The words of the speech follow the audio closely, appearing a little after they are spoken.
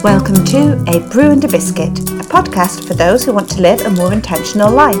Welcome to A Brew and a Biscuit, a podcast for those who want to live a more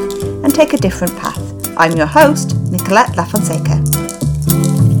intentional life and take a different path. I'm your host, Nicolette Lafonseca.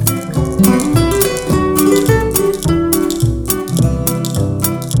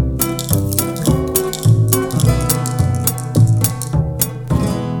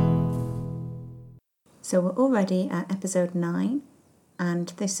 So we're already at episode 9, and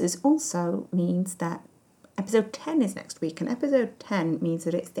this also means that episode 10 is next week, and episode 10 means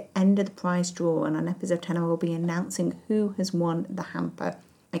that it's the end of the prize draw, and on episode 10 I will be announcing who has won the hamper.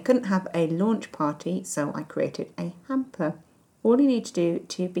 I couldn't have a launch party, so I created a hamper. All you need to do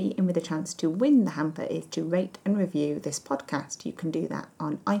to be in with a chance to win the hamper is to rate and review this podcast. You can do that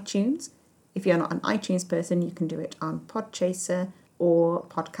on iTunes. If you're not an iTunes person, you can do it on Podchaser or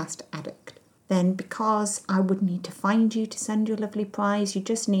Podcast Addict. Then, because I would need to find you to send your lovely prize, you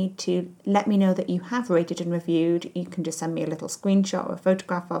just need to let me know that you have rated and reviewed. You can just send me a little screenshot or a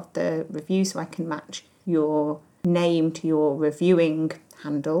photograph of the review so I can match your name to your reviewing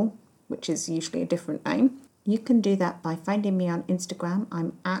handle, which is usually a different name. You can do that by finding me on Instagram.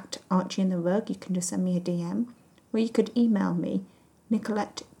 I'm at Archie and the Rug. You can just send me a DM. Or you could email me,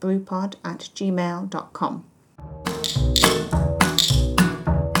 nicolettebrewpod@gmail.com.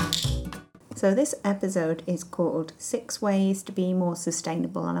 So this episode is called 6 Ways to Be More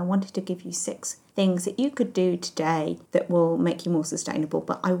Sustainable, and I wanted to give you 6 things that you could do today that will make you more sustainable.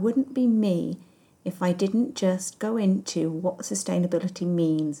 But I wouldn't be me if I didn't just go into what sustainability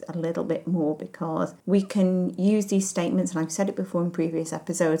means a little bit more, because we can use these statements, and I've said it before in previous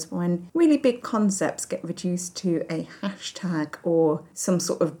episodes, when really big concepts get reduced to a hashtag or some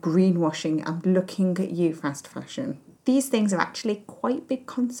sort of greenwashing. I'm looking at you, fast fashion. These things are actually quite big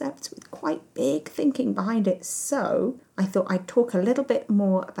concepts with quite big thinking behind it. So I thought I'd talk a little bit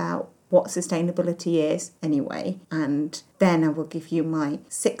more about what sustainability is anyway, and then I will give you my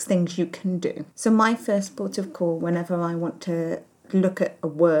 6 things you can do. So my first port of call whenever I want to look at a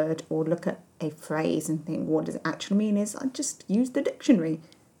word or look at a phrase and think what does it actually mean is I just use the dictionary.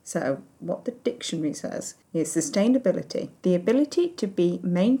 So what the dictionary says is sustainability, the ability to be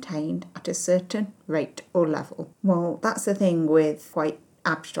maintained at a certain rate or level. Well, that's the thing with quite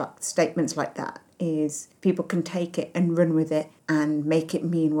abstract statements like that, is people can take it and run with it and make it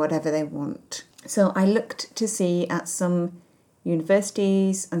mean whatever they want. So I looked to see at some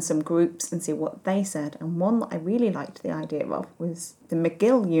universities and some groups and see what they said, and one that I really liked the idea of was the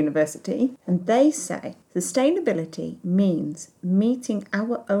McGill University, and they say sustainability means meeting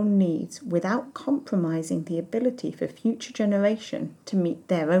our own needs without compromising the ability for future generation to meet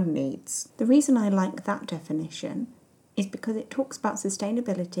their own needs. The reason I like that definition is because it talks about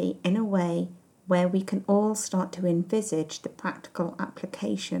sustainability in a way where we can all start to envisage the practical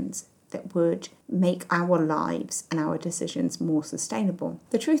applications that would make our lives and our decisions more sustainable.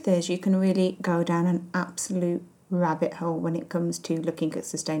 The truth is, you can really go down an absolute rabbit hole when it comes to looking at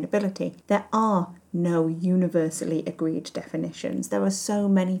sustainability. There are no universally agreed definitions. There are so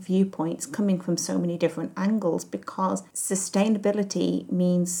many viewpoints coming from so many different angles because sustainability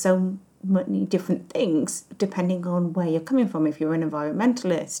means so many different things depending on where you're coming from. If you're an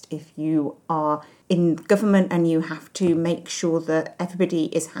environmentalist, if you are in government and you have to make sure that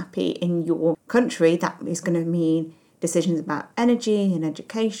everybody is happy in your country, that is going to mean decisions about energy and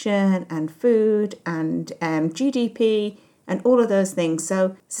education and food and GDP and all of those things.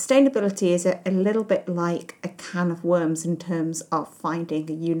 So sustainability is a little bit like a can of worms in terms of finding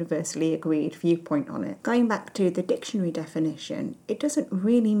a universally agreed viewpoint on it. Going back to the dictionary definition, it doesn't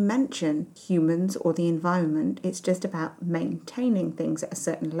really mention humans or the environment. It's just about maintaining things at a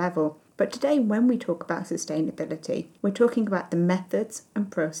certain level. But today, when we talk about sustainability, we're talking about the methods and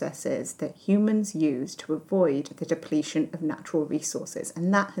processes that humans use to avoid the depletion of natural resources.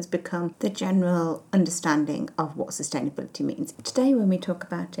 And that has become the general understanding of what sustainability means. Today, when we talk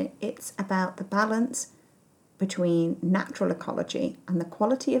about it, it's about the balance between natural ecology and the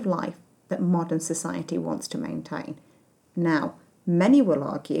quality of life that modern society wants to maintain. Now, many will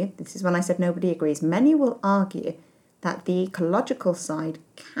argue, this is when I said nobody agrees, many will argue that the ecological side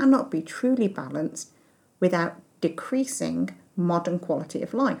cannot be truly balanced without decreasing modern quality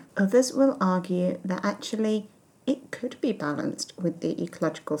of life. Others will argue that actually it could be balanced with the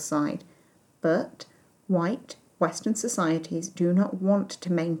ecological side, but white Western societies do not want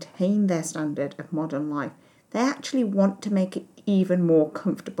to maintain their standard of modern life. They actually want to make it even more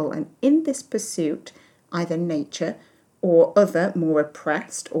comfortable, and in this pursuit, either nature or other more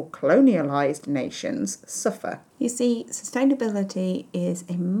oppressed or colonialised nations suffer. You see, sustainability is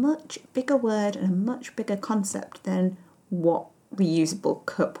a much bigger word and a much bigger concept than what reusable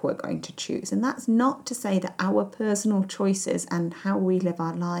cup we're going to choose. And that's not to say that our personal choices and how we live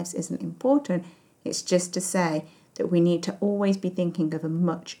our lives isn't important. It's just to say that we need to always be thinking of a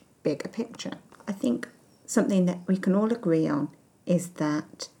much bigger picture. I think something that we can all agree on is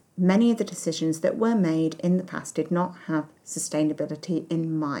that many of the decisions that were made in the past did not have sustainability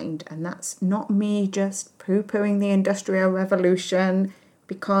in mind. And that's not me just poo-pooing the Industrial Revolution,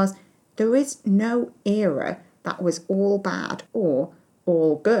 because there is no era that was all bad or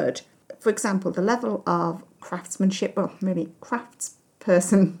all good. For example, the level of craftsmanship, or maybe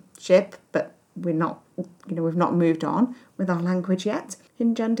craftspersonship, but we've not moved on with our language yet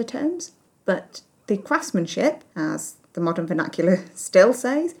in gender terms. But the craftsmanship, as the modern vernacular still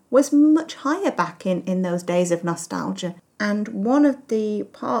says, was much higher back in those days of nostalgia. And one of the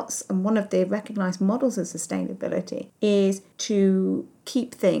parts and one of the recognised models of sustainability is to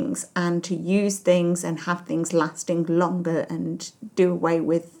keep things and to use things and have things lasting longer and do away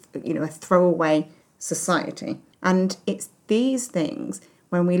with, a throwaway society. And it's these things,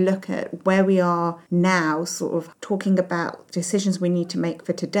 when we look at where we are now, sort of talking about decisions we need to make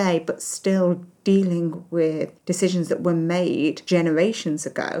for today, but still dealing with decisions that were made generations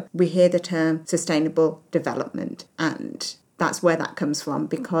ago, we hear the term sustainable development. And that's where that comes from,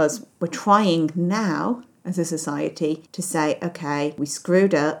 because we're trying now as a society to say, okay, we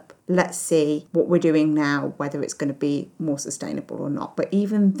screwed up. Let's see what we're doing now, whether it's going to be more sustainable or not. But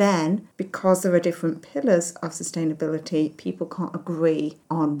even then, because there are different pillars of sustainability, people can't agree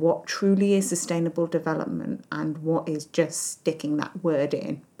on what truly is sustainable development and what is just sticking that word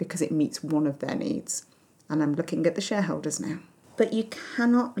in because it meets one of their needs. And I'm looking at the shareholders now. But you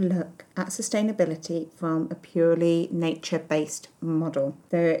cannot look at sustainability from a purely nature-based model.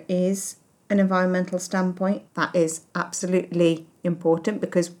 There is an environmental standpoint that is absolutely important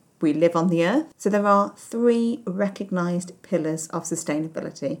because we live on the earth. So there are 3 recognised pillars of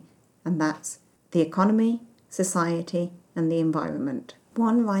sustainability, and that's the economy, society, and the environment.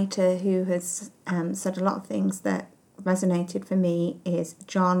 One writer who has said a lot of things that resonated for me is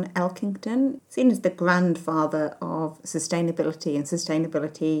John Elkington, seen as the grandfather of sustainability and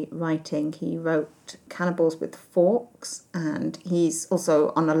sustainability writing. He wrote Cannibals with Forks, and he's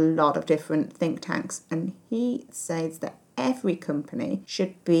also on a lot of different think tanks, and he says that every company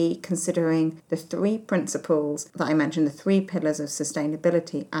should be considering the 3 principles that I mentioned, the 3 pillars of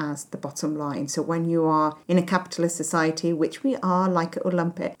sustainability, as the bottom line. So when you are in a capitalist society, which we are, like it or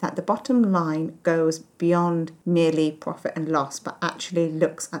lump it, that the bottom line goes beyond merely profit and loss, but actually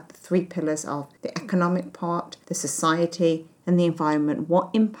looks at the 3 pillars of the economic part, the society, and the environment. What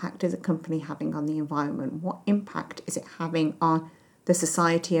impact is a company having on the environment? What impact is it having on the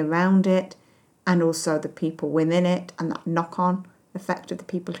society around it? And also the people within it, and that knock-on effect of the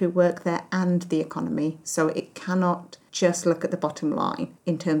people who work there and the economy. So it cannot just look at the bottom line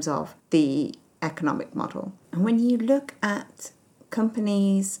in terms of the economic model. And when you look at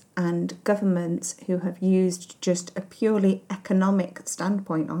companies and governments who have used just a purely economic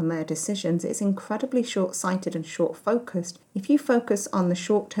standpoint on their decisions, it's incredibly short-sighted and short-focused. If you focus on the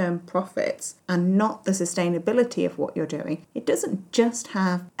short-term profits and not the sustainability of what you're doing, it doesn't just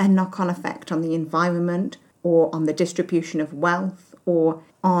have a knock-on effect on the environment or on the distribution of wealth or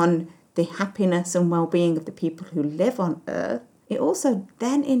on the happiness and well-being of the people who live on Earth. It also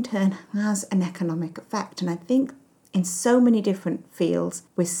then in turn has an economic effect. And I think in so many different fields,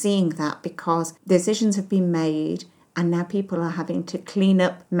 we're seeing that because decisions have been made and now people are having to clean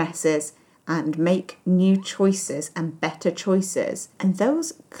up messes and make new choices and better choices. And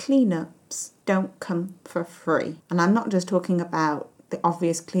those cleanups don't come for free. And I'm not just talking about the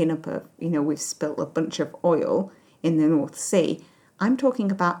obvious cleanup of, we've spilt a bunch of oil in the North Sea. I'm talking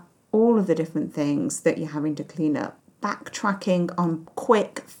about all of the different things that you're having to clean up. Backtracking on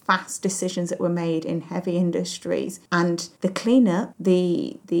quick, fast decisions that were made in heavy industries. And the cleanup,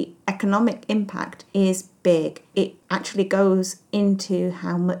 the economic impact is big. It actually goes into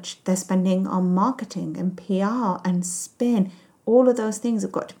how much they're spending on marketing and PR and spin. All of those things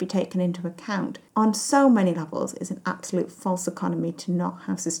have got to be taken into account. On so many levels, it's an absolute false economy to not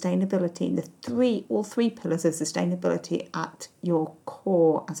have sustainability, all three pillars of sustainability at your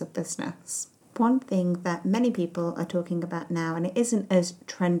core as a business. One thing that many people are talking about now, and it isn't as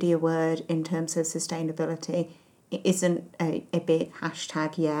trendy a word in terms of sustainability, it isn't a big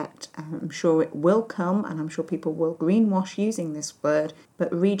hashtag yet. I'm sure it will come, and I'm sure people will greenwash using this word,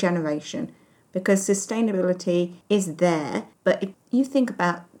 but regeneration. Because sustainability is there, but if you think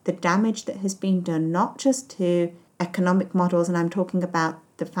about the damage that has been done, not just to economic models, and I'm talking about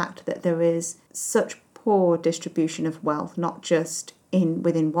the fact that there is such poor distribution of wealth, not just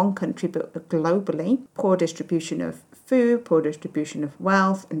within one country, but globally, poor distribution of food, poor distribution of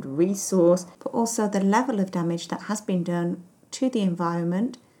wealth and resource, but also the level of damage that has been done to the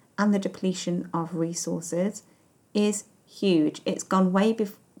environment and the depletion of resources is huge. It's gone way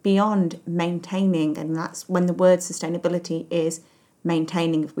beyond maintaining, and that's when the word sustainability is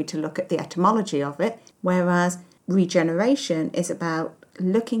maintaining if we to look at the etymology of it, whereas regeneration is about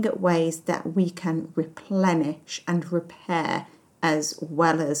looking at ways that we can replenish and repair as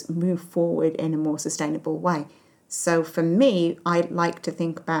well as move forward in a more sustainable way. So for me, I like to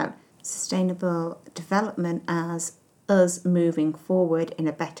think about sustainable development as us moving forward in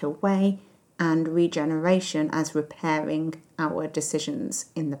a better way, and regeneration as repairing our decisions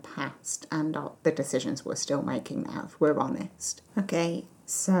in the past and the decisions we're still making now, if we're honest. Okay,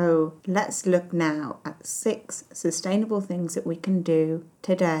 so let's look now at 6 sustainable things that we can do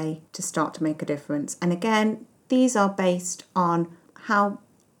today to start to make a difference. And again, these are based on how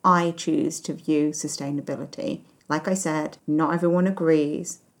I choose to view sustainability. Like I said, not everyone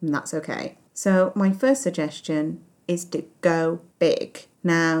agrees, and that's okay. So my first suggestion is to go big.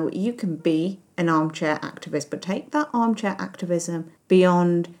 Now, you can be an armchair activist, but take that armchair activism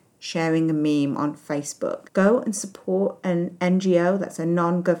beyond sharing a meme on Facebook. Go and support an NGO, that's a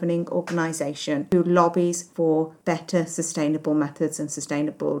non-governing organisation, who lobbies for better sustainable methods and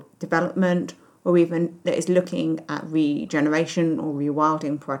sustainable development, or even that is looking at regeneration or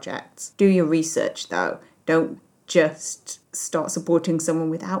rewilding projects. Do your research though. Don't just start supporting someone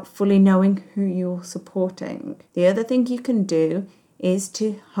without fully knowing who you're supporting. The other thing you can do is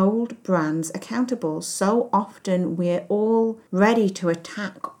to hold brands accountable. So often we're all ready to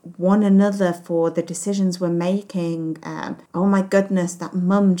attack one another for the decisions we're making. Oh my goodness, that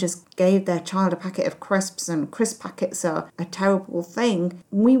mum just gave their child a packet of crisps and crisp packets are a terrible thing.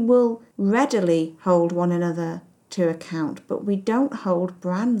 We will readily hold one another to account, but we don't hold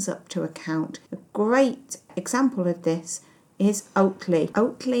brands up to account. A great example of this is Oatly.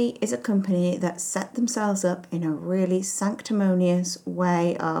 Oatly is a company that set themselves up in a really sanctimonious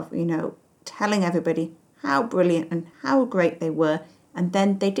way of, telling everybody how brilliant and how great they were. And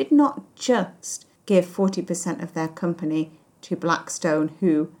then they did not just give 40% of their company to Blackstone,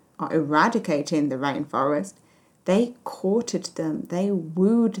 who are eradicating the rainforest. They courted them, they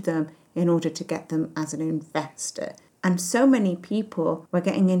wooed them in order to get them as an investor. And so many people were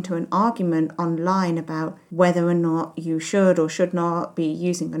getting into an argument online about whether or not you should or should not be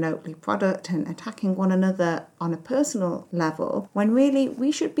using an Oatly product and attacking one another on a personal level, when really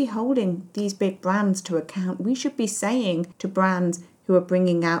we should be holding these big brands to account. We should be saying to brands who are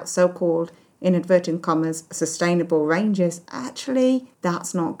bringing out so-called, in inverted commas, sustainable ranges, actually,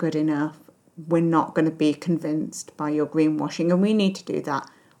 that's not good enough. We're not going to be convinced by your greenwashing, and we need to do that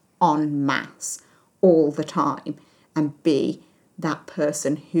en masse all the time. And be that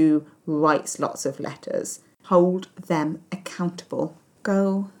person who writes lots of letters. Hold them accountable.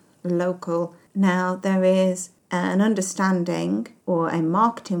 Go local. Now, there is an understanding or a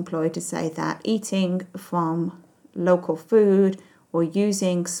marketing ploy to say that eating from local food or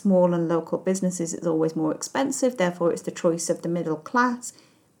using small and local businesses is always more expensive, therefore it's the choice of the middle class.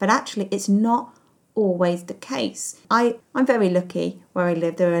 But actually, it's not always the case. I'm very lucky where I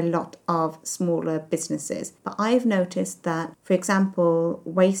live. There are a lot of smaller businesses, but I've noticed that, for example,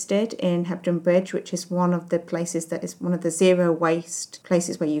 Wasted in Hebden Bridge, which is one of the places that is one of the zero waste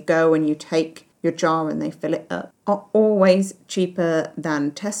places where you go and you take your jar and they fill it up, are always cheaper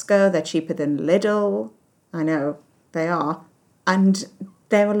than Tesco. They're cheaper than Lidl. I know they are, and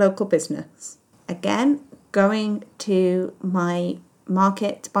they're a local business. Again, going to my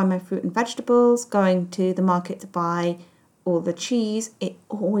market to buy my fruit and vegetables, going to the market to buy all the cheese, it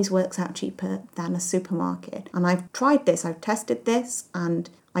always works out cheaper than a supermarket. And I've tried this, I've tested this, and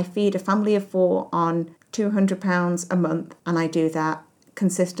I feed a family of 4 on £200 a month, and I do that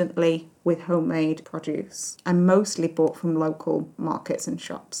consistently with homemade produce. I'm mostly bought from local markets and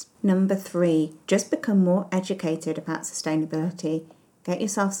shops. Number 3, just become more educated about sustainability. Get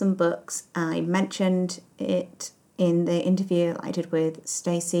yourself some books. I mentioned it in the interview I did with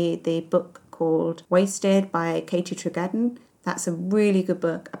Stacey, the book called Wasted by Katie Tregennan. That's a really good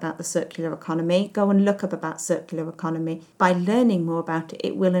book about the circular economy. Go and look up about circular economy. By learning more about it,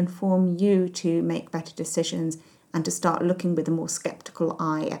 it will inform you to make better decisions and to start looking with a more sceptical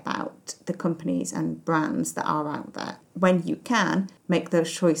eye about the companies and brands that are out there. When you can, make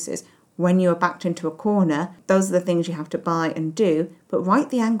those choices. When you're backed into a corner, those are the things you have to buy and do, but write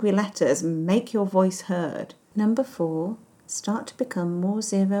the angry letters and make your voice heard. Number 4, start to become more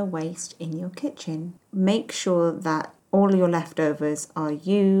zero waste in your kitchen. Make sure that all your leftovers are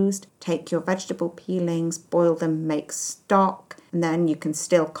used. Take your vegetable peelings, boil them, make stock, and then you can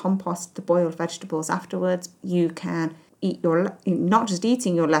still compost the boiled vegetables afterwards. You can eat not just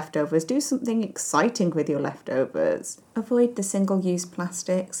eating your leftovers, do something exciting with your leftovers. Avoid the single-use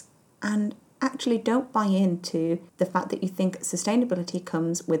plastics, and actually don't buy into the fact that you think sustainability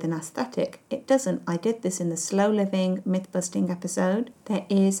comes with an aesthetic. It doesn't. I did this in the Slow Living Myth-Busting episode. There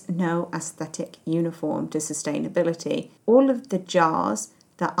is no aesthetic uniform to sustainability. All of the jars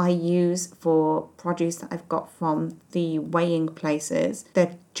that I use for produce that I've got from the weighing places,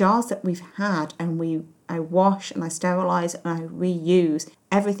 they're jars that we've had and I wash and I sterilise and I reuse.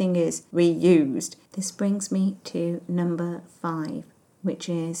 Everything is reused. This brings me to number 5, which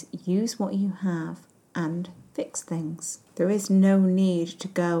is use what you have and fix things. There is no need to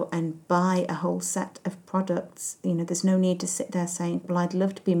go and buy a whole set of products. There's no need to sit there saying, well, I'd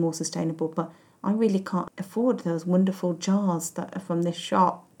love to be more sustainable, but I really can't afford those wonderful jars that are from this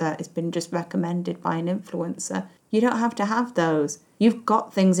shop that has been just recommended by an influencer. You don't have to have those. You've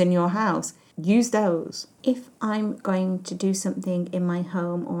got things in your house. Use those. If I'm going to do something in my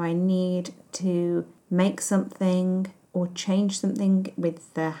home, or I need to make something or change something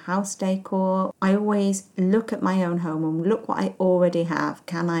with the house decor, I always look at my own home and look what I already have.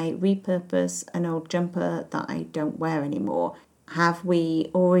 Can I repurpose an old jumper that I don't wear anymore? Have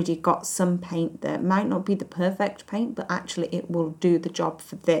we already got some paint that might not be the perfect paint, but actually it will do the job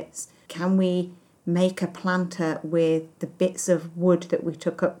for this? Can we make a planter with the bits of wood that we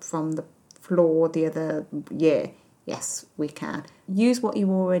took up from the floor the other year? Yes, we can. Use what you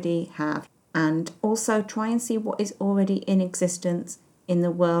already have, and also try and see what is already in existence in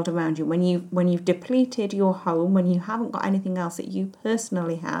the world around you. When you've depleted your home, when you haven't got anything else that you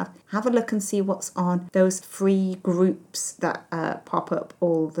personally have a look and see what's on those free groups that pop up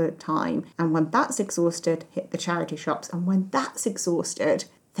all the time. And when that's exhausted, hit the charity shops. And when that's exhausted,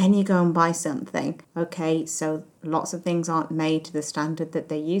 then you go and buy something. Okay, so lots of things aren't made to the standard that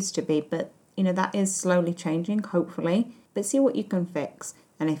they used to be, but that is slowly changing, hopefully. But see what you can fix.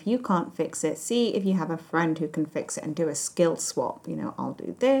 And if you can't fix it, see if you have a friend who can fix it and do a skill swap. I'll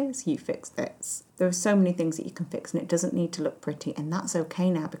do this, you fix this. There are so many things that you can fix, and it doesn't need to look pretty. And that's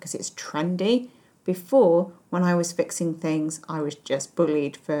okay now because it's trendy. Before, when I was fixing things, I was just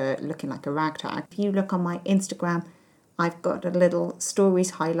bullied for looking like a ragtag. If you look on my Instagram, I've got a little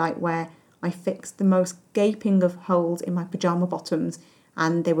stories highlight where I fixed the most gaping of holes in my pyjama bottoms,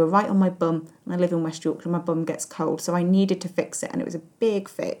 and they were right on my bum, and I live in West Yorkshire, my bum gets cold, so I needed to fix it, and it was a big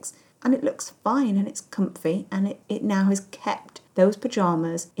fix, and it looks fine, and it's comfy, and it now has kept those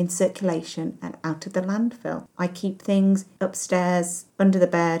pyjamas in circulation and out of the landfill. I keep things upstairs under the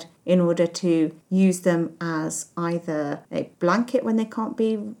bed in order to use them as either a blanket when they can't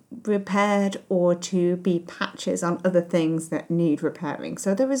be repaired, or to be patches on other things that need repairing.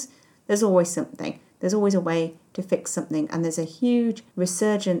 So there's always something. There's always a way to fix something, and there's a huge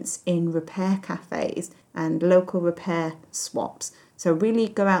resurgence in repair cafes and local repair swaps. So really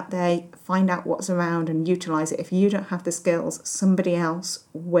go out there, find out what's around and utilise it. If you don't have the skills, somebody else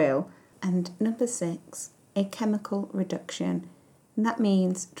will. And number 6, a chemical reduction. And that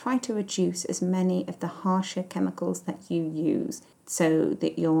means try to reduce as many of the harsher chemicals that you use, so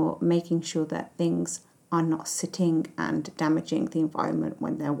that you're making sure that things are not sitting and damaging the environment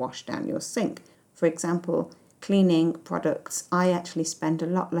when they're washed down your sink. For example, cleaning products, I actually spend a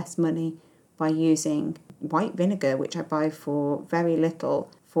lot less money by using white vinegar, which I buy for very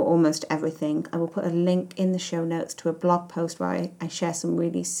little for almost everything. I will put a link in the show notes to a blog post where I share some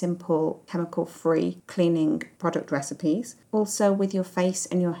really simple chemical-free cleaning product recipes. Also, with your face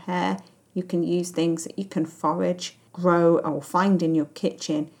and your hair, you can use things that you can forage, grow, or find in your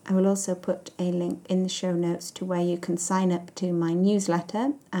kitchen. I will also put a link in the show notes to where you can sign up to my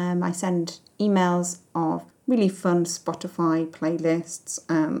newsletter. I send emails of really fun Spotify playlists,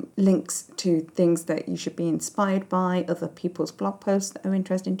 links to things that you should be inspired by, other people's blog posts that are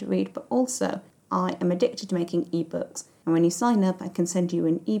interesting to read, but also I am addicted to making ebooks. And when you sign up, I can send you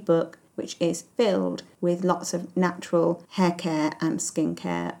an ebook which is filled with lots of natural hair care and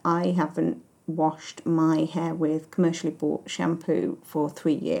skincare. I haven't washed my hair with commercially bought shampoo for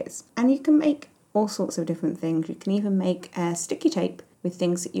 3 years. And you can make all sorts of different things. You can even make sticky tape with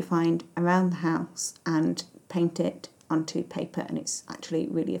things that you find around the house and paint it onto paper, and it's actually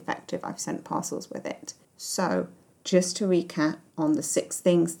really effective. I've sent parcels with it. So just to recap on the 6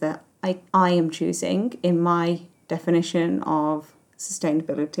 things that I am choosing in my definition of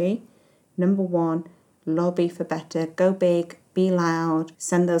sustainability. Number 1, lobby for better, go big, be loud,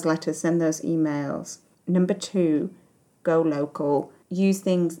 send those letters, send those emails. Number 2, go local, use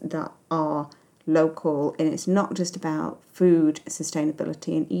things that are local, and it's not just about food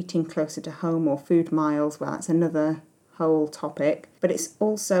sustainability and eating closer to home or food miles. Well, that's another whole topic, but it's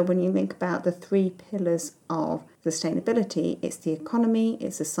also, when you think about the 3 pillars of sustainability, it's the economy,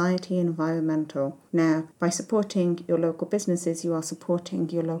 it's society, and environmental. Now, by supporting your local businesses, you are supporting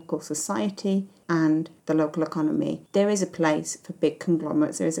your local society and the local economy. There is a place for big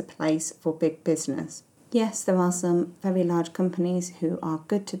conglomerates, there is a place for big business. Yes, there are some very large companies who are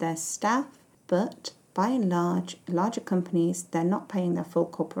good to their staff, but by and large, larger companies, they're not paying their full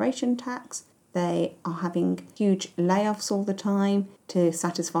corporation tax. They are having huge layoffs all the time to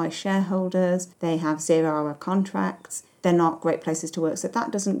satisfy shareholders. They have 0-hour contracts. They're not great places to work. So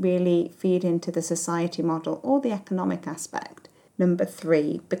that doesn't really feed into the society model or the economic aspect. Number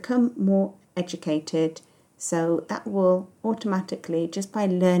 3, become more educated. So that will automatically, just by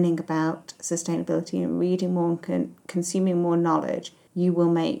learning about sustainability and reading more and consuming more knowledge, you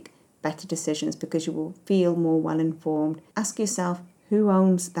will make better decisions because you will feel more well informed. Ask yourself, who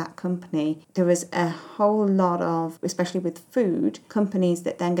owns that company? There is a whole lot of, especially with food, companies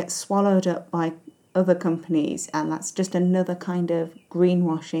that then get swallowed up by other companies, and that's just another kind of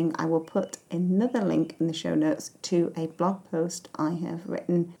greenwashing. I will put another link in the show notes to a blog post I have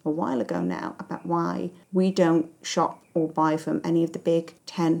written a while ago now about why we don't shop or buy from any of the big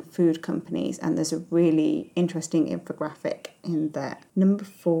 10 food companies, and there's a really interesting infographic in there. Number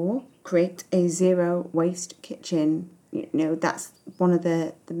 4, create a zero waste kitchen. That's one of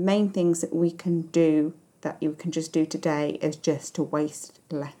the main things that we can do, that you can just do today, is just to waste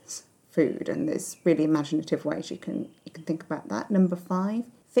less food. And there's really imaginative ways you can think about that. Number 5,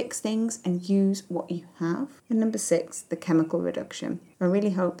 fix things and use what you have. And number 6, the chemical reduction. I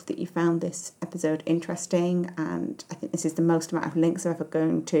really hope that you found this episode interesting, and I think this is the most amount of links I'm ever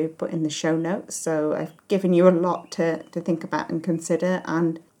going to put in the show notes. So I've given you a lot to think about and consider,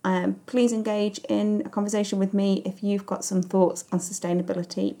 and please engage in a conversation with me if you've got some thoughts on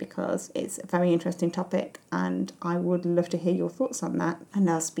sustainability, because it's a very interesting topic and I would love to hear your thoughts on that. And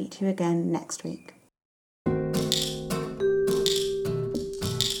I'll speak to you again next week.